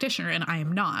theater practitioner and I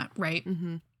am not, right?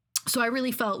 Mm-hmm. So I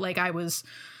really felt like I was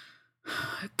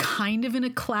kind of in a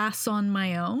class on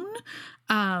my own,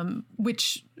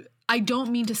 which I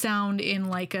don't mean to sound in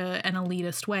like an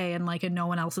elitist way and like a no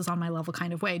one else is on my level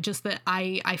kind of way. Just that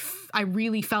I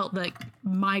really felt that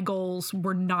my goals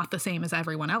were not the same as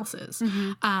everyone else's.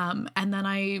 Mm-hmm. And then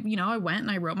I went and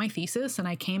I wrote my thesis and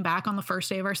I came back on the first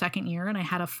day of our second year and I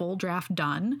had a full draft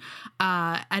done.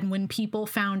 And when people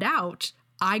found out,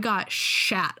 I got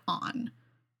shat on.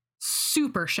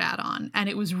 Super shat on. And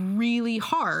it was really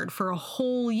hard for a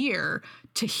whole year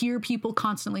to hear people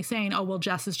constantly saying, oh, well,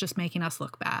 Jess is just making us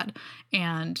look bad.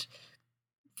 And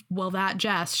well, that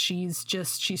Jess, she's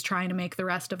trying to make the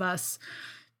rest of us,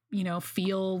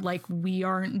 feel like we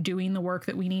aren't doing the work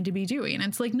that we need to be doing. And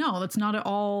it's like, no, that's not at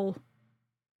all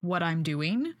what I'm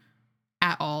doing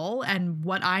at all. And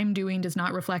what I'm doing does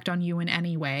not reflect on you in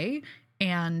any way.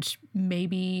 And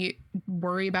maybe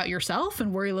worry about yourself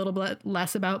and worry a little bit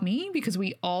less about me because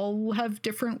we all have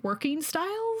different working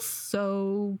styles.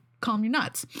 So calm your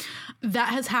nuts. That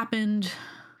has happened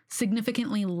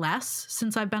significantly less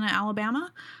since I've been at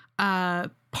Alabama,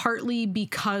 partly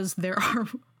because there are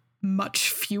much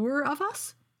fewer of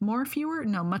us. Much fewer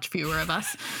of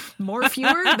us. More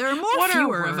fewer? There are more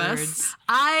fewer of us.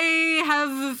 I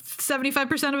have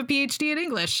 75% of a PhD in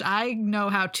English. I know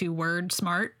how to word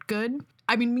smart good.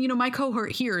 I mean, my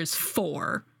cohort here is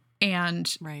 4.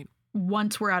 And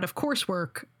once we're out of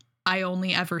coursework, I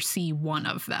only ever see one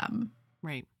of them.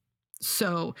 Right.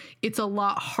 So it's a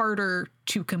lot harder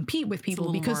to compete with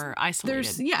people because more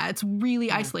isolated. It's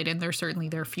really isolated. And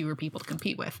there are fewer people to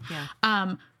compete with.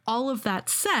 Yeah. All of that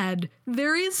said,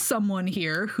 there is someone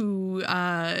here who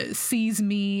sees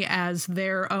me as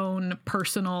their own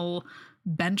personal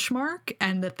benchmark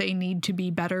and that they need to be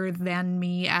better than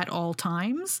me at all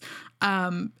times.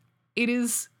 It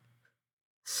is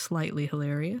slightly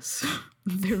hilarious.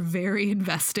 They're very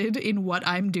invested in what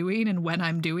I'm doing and when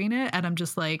I'm doing it. And I'm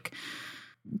just like,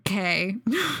 okay.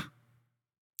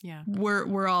 Yeah.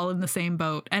 We're all in the same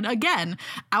boat. And again,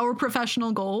 our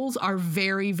professional goals are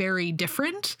very, very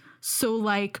different. So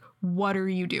like, what are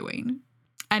you doing?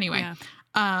 Anyway,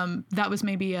 that was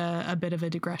maybe a bit of a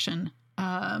digression.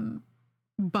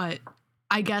 But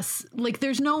I guess like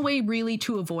there's no way really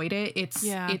to avoid it.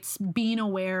 It's being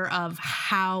aware of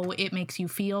how it makes you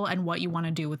feel and what you want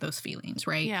to do with those feelings,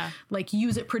 right? Yeah. Like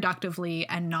use it productively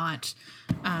and not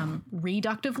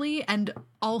reductively. And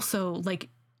also like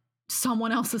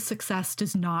someone else's success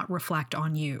does not reflect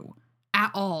on you at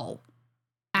all.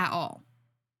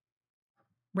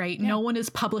 Right? Yeah. No one is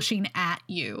publishing at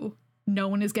you. No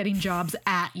one is getting jobs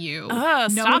at you.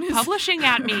 Stop publishing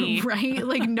at me. Right?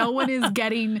 Like no one is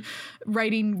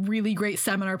writing really great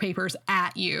seminar papers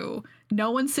at you.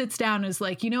 No one sits down and is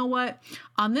like, you know what?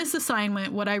 On this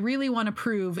assignment, what I really want to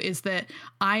prove is that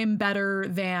I am better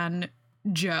than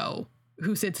Joe,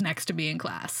 who sits next to me in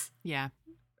class. Yeah.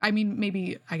 I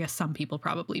mean, I guess some people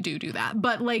probably do that,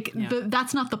 but like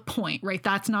that's not the point, right?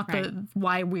 That's not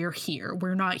why we're here.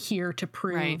 We're not here to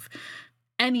prove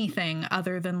anything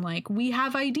other than like we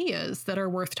have ideas that are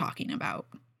worth talking about.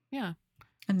 Yeah.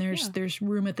 And there's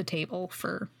room at the table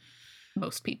for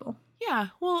most people. Yeah.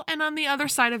 Well, and on the other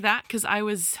side of that, because I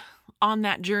was on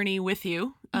that journey with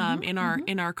you in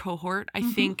our cohort, I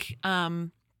think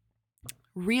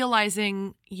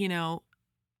realizing,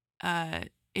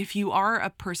 if you are a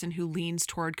person who leans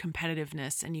toward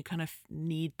competitiveness and you kind of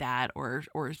need that or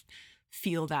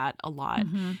feel that a lot,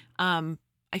 I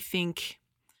think,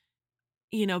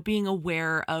 being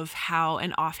aware of how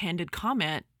an offhanded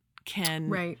comment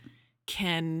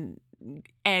can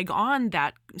egg on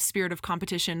that spirit of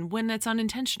competition when it's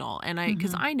unintentional. And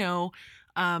because I know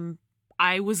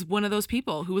I was one of those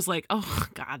people who was like, oh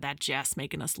God, that Jess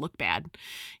making us look bad,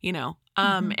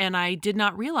 and I did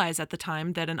not realize at the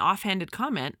time that an offhanded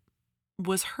comment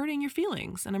was hurting your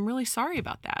feelings. And I'm really sorry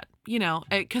about that,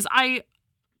 because I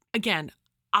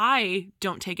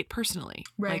don't take it personally.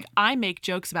 Right. Like I make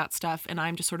jokes about stuff and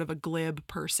I'm just sort of a glib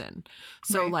person.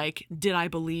 So like, did I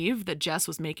believe that Jess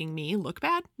was making me look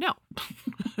bad? No.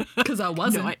 Because I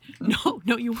wasn't.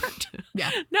 No, you weren't.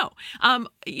 Yeah. No.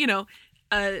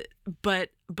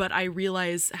 But I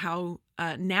realize how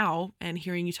now, and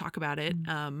hearing you talk about it,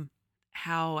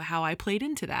 how I played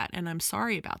into that, and I'm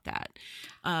sorry about that.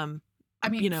 I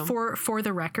mean, for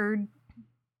the record,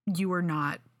 you are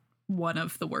not one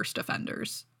of the worst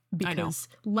offenders, because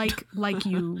like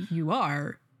you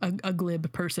are a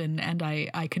glib person, and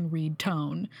I can read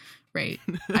tone, right?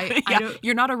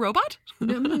 You're not a robot?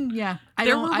 Yeah.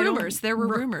 There were rumors that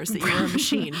you were a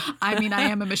machine. I mean, I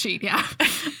am a machine, yeah.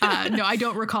 No, I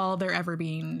don't recall there ever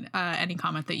being any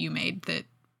comment that you made that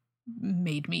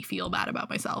made me feel bad about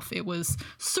myself. It was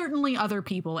certainly other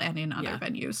people and in other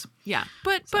venues. Yeah.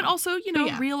 But also,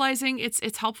 realizing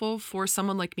it's helpful for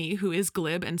someone like me who is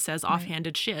glib and says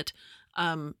offhanded shit,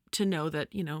 to know that,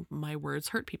 my words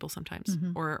hurt people sometimes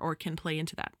or can play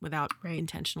into that without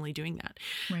intentionally doing that.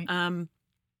 Right.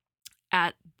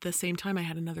 At the same time, I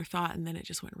had another thought and then it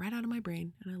just went right out of my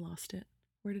brain and I lost it.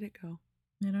 Where did it go?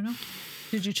 I don't know.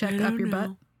 Did you check up your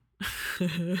butt?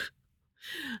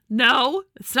 No,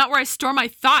 it's not where I store my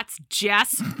thoughts,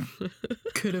 Jess.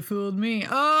 Could have fooled me.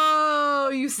 Oh,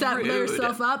 you set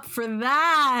yourself up for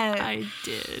that. I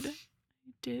did.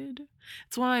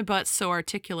 It's why my butt's so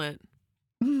articulate.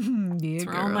 Yeah, That's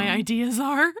where girl. all my ideas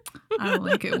are. I don't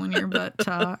like it when your butt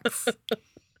talks.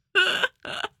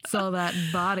 It's all that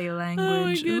body language. Oh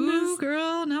my goodness. Ooh,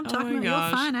 girl, now I'm talking about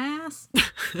your fine ass.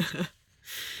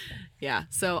 Yeah,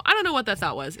 so I don't know what that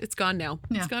thought was. It's gone now.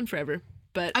 Yeah. It's gone forever.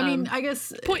 But I mean, I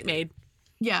guess point made.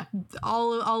 Yeah,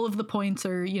 all of the points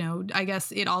are, I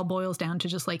guess it all boils down to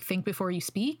just like think before you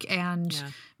speak and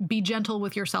be gentle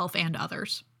with yourself and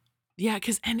others. Yeah,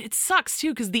 and it sucks too,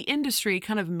 because the industry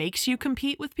kind of makes you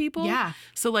compete with people. Yeah.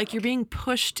 So like you're being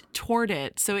pushed toward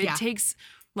it. So it takes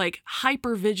like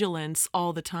hypervigilance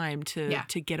all the time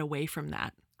to get away from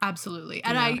that. Absolutely.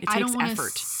 And I don't want to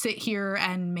sit here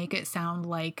and make it sound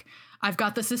like I've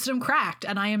got the system cracked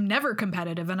and I am never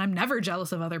competitive and I'm never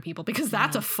jealous of other people, because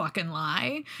that's a fucking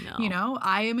lie. No.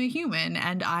 I am a human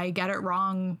and I get it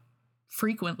wrong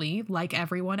frequently like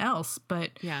everyone else. But,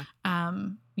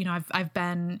 I've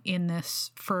been in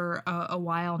this for a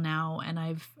while now, and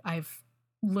I've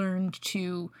learned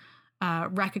to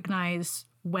recognize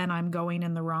when I'm going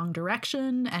in the wrong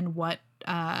direction and what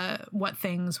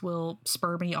things will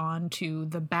spur me on to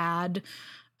the bad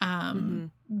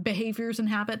behaviors and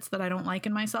habits that I don't like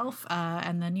in myself.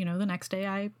 And then, the next day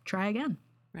I try again.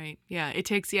 Right. Yeah. It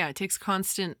takes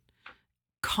constant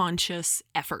conscious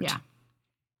effort.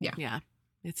 Yeah.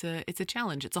 It's a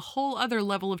challenge. It's a whole other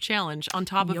level of challenge on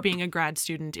top of being a grad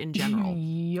student in general.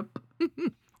 Yep.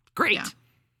 Great.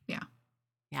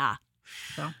 Yeah.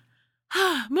 So.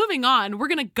 Moving on, we're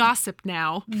going to gossip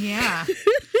now. Yeah.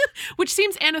 Which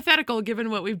seems antithetical given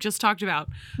what we've just talked about.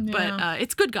 Yeah. But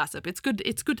it's good gossip. It's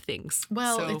good things.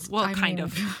 Well, so, kind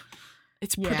of.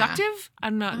 It's productive.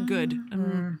 I'm not good.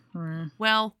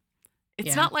 Well,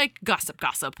 it's not like gossip.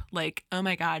 Like, oh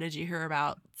my God, did you hear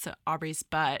about Aubrey's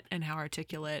butt and how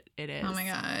articulate it is? Oh my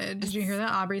God, did you hear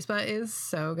that Aubrey's butt is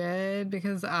so good?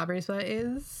 Because Aubrey's butt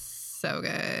is so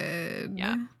good.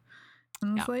 Yeah.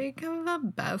 It's like the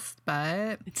best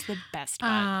butt. It's the best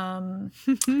butt.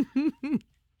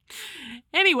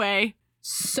 Anyway.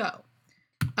 So,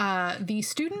 the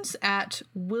students at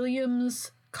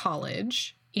Williams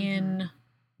College in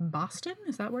Boston,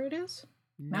 is that where it is?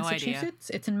 No Massachusetts?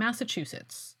 idea. It's in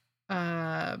Massachusetts, but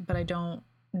I don't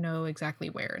know exactly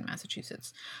where in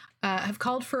Massachusetts, have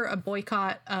called for a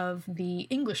boycott of the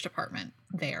English department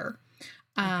there,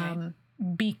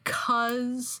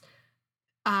 because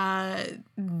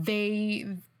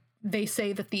they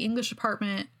say that the English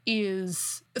department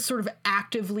is sort of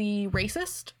actively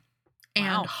racist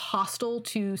and hostile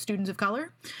to students of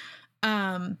color.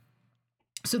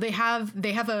 So they have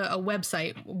a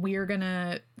website. We're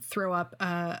gonna throw up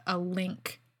a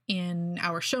link in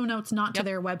our show notes, not to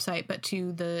their website, but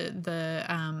to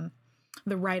the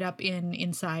write-up in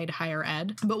Inside Higher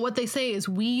Ed. But what they say is,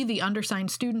 we, the undersigned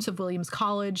students of Williams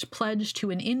College, pledge to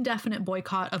an indefinite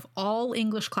boycott of all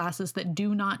English classes that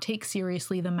do not take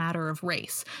seriously the matter of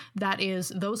race. That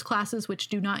is, those classes which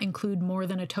do not include more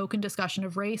than a token discussion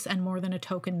of race and more than a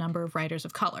token number of writers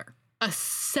of color.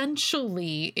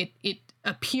 Essentially, it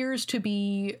appears to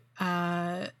be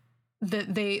that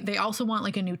they also want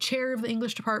like a new chair of the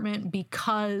English department,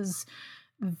 because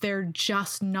they're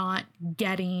just not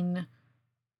getting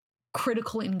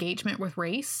critical engagement with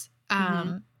race.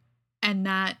 And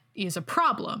that is a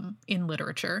problem in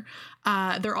literature.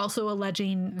 They're also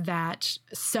alleging that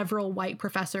several white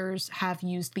professors have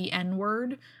used the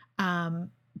N-word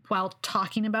while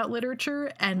talking about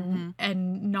literature, and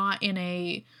not in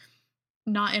a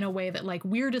way that like,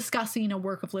 we're discussing a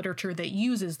work of literature that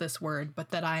uses this word,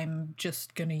 but that I'm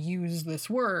just going to use this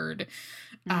word,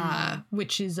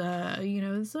 which is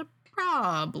is a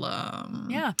problem.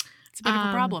 Yeah, it's a bit of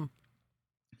a problem.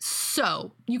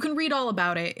 So you can read all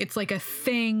about it. It's like a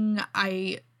thing.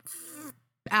 I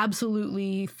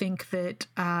absolutely think that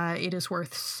it is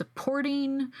worth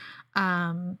supporting.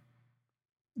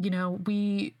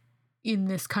 We in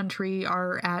this country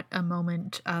are at a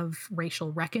moment of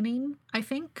racial reckoning, I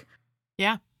think.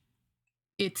 Yeah.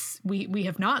 We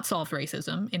have not solved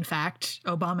racism. In fact,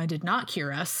 Obama did not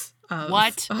cure us of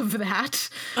that.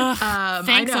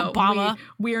 Thanks, Obama.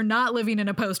 We are not living in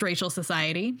a post-racial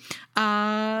society.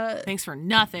 Thanks for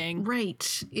nothing.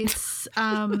 Right. It's,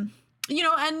 and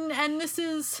this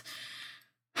is,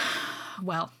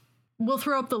 well, we'll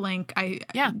throw up the link.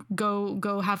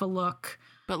 Go have a look.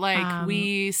 But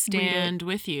we stand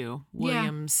with you,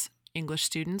 Williams English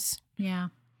students. Yeah.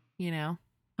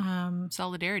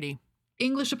 Solidarity.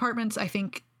 English departments, I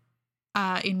think,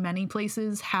 in many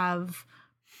places have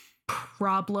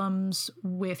problems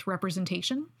with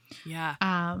representation. Yeah.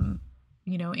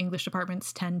 English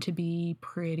departments tend to be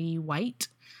pretty white.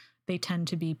 They tend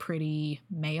to be pretty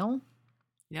male.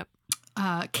 Yep.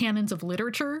 Canons of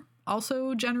literature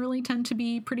also generally tend to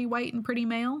be pretty white and pretty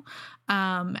male.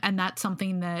 And that's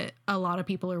something that a lot of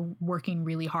people are working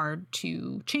really hard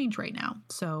to change right now.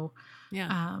 So,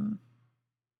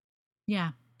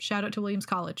 shout out to Williams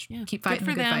College. Yeah. Keep fighting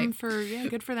the good fight.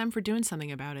 Good for them for doing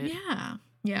something about it.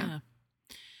 Yeah.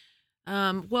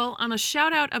 Well, on a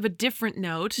shout out of a different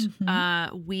note,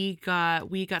 we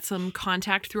got some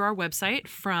contact through our website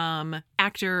from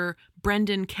actor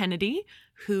Brendan Kennedy,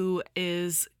 who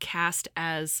is cast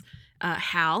as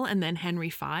Hal and then Henry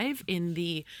V in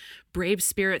the Brave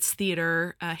Spirits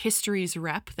Theater Histories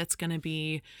Rep that's going to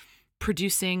be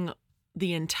producing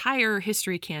the entire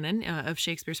history canon of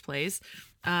Shakespeare's plays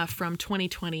from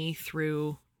 2020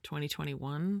 through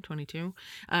 2021, 22.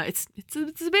 It's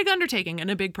a big undertaking and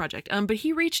a big project. But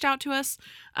he reached out to us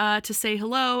to say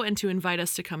hello and to invite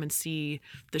us to come and see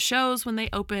the shows when they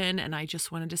open. And I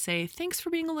just wanted to say thanks for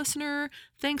being a listener.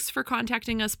 Thanks for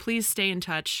contacting us. Please stay in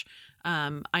touch.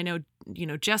 I know,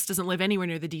 Jess doesn't live anywhere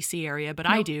near the DC area, but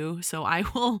I do. So I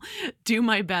will do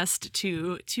my best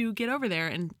to get over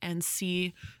there and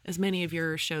see as many of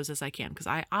your shows as I can. Because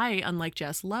I, unlike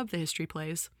Jess, love the history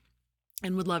plays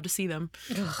and would love to see them.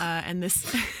 And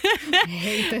this, I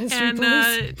hate the history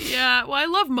plays. I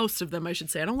love most of them, I should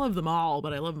say. I don't love them all,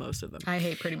 but I love most of them. I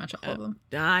hate pretty much all of them.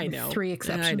 I know. 3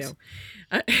 exceptions.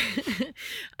 I know.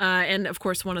 And of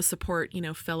course, want to support,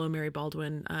 fellow Mary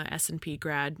Baldwin S&P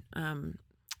grad,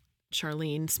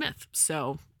 Charlene Smith.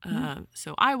 So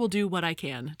I will do what I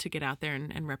can to get out there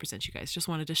and represent you guys. Just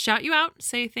wanted to shout you out,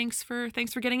 say thanks for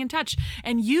getting in touch.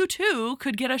 And you too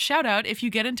could get a shout out if you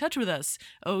get in touch with us.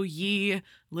 Oh, ye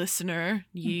listener,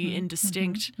 ye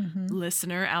indistinct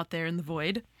listener out there in the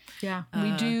void. Yeah,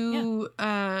 we do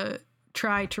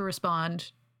try to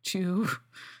respond to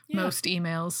most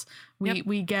emails.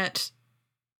 We get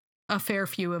a fair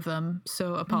few of them,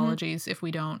 so apologies if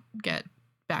we don't get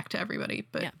back to everybody.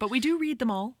 But yeah, but we do read them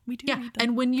all. We do read them.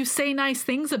 And when you say nice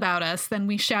things about us, then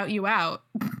we shout you out.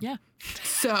 Yeah.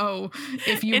 So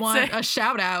if you want a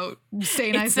shout out,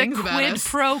 say nice things about us. It's a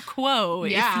quid pro quo,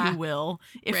 if you will,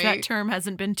 if that term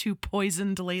hasn't been too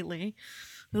poisoned lately.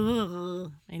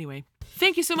 Ugh. Anyway,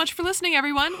 thank you so much for listening,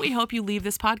 everyone. We hope you leave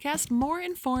this podcast more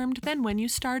informed than when you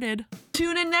started.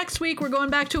 Tune in next week. We're going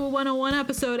back to a 101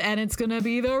 episode, and it's going to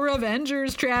be the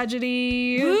Revengers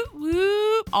tragedy. Whoop,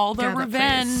 whoop. All the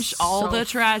revenge, all the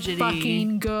tragedy.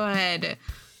 Fucking good.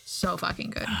 So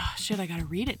fucking good. Shit, I gotta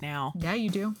read it now. Yeah, you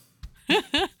do.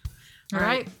 All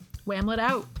right. Whamlet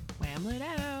out. Whamlet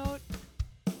out.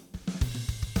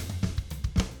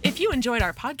 If you enjoyed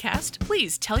our podcast,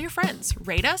 please tell your friends,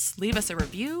 rate us, leave us a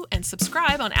review, and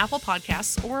subscribe on Apple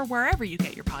Podcasts or wherever you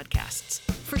get your podcasts.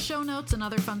 For show notes and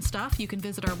other fun stuff, you can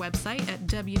visit our website at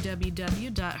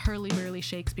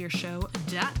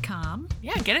www.hurlyburlyshakespeareshow.com.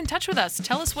 Yeah, get in touch with us.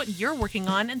 Tell us what you're working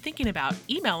on and thinking about.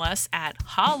 Email us at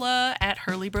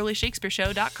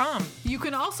holla@hurlyburlyshakespeareshow.com. You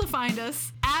can also find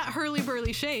us at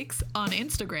hurlyburlyshakes on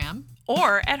Instagram.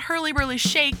 Or at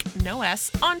hurlyburlyshake, no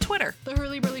S, on Twitter. The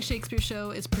Hurly Burly Shakespeare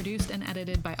Show is produced and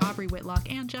edited by Aubrey Whitlock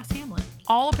and Jess Hamlin.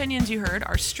 All opinions you heard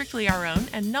are strictly our own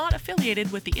and not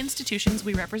affiliated with the institutions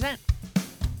we represent.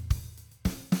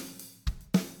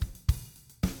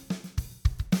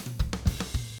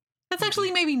 That's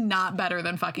actually maybe not better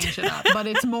than fucking shit up, but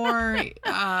it's more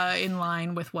in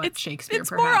line with what Shakespeare it's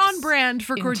perhaps more on brand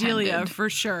for Cordelia, intended. for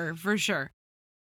sure.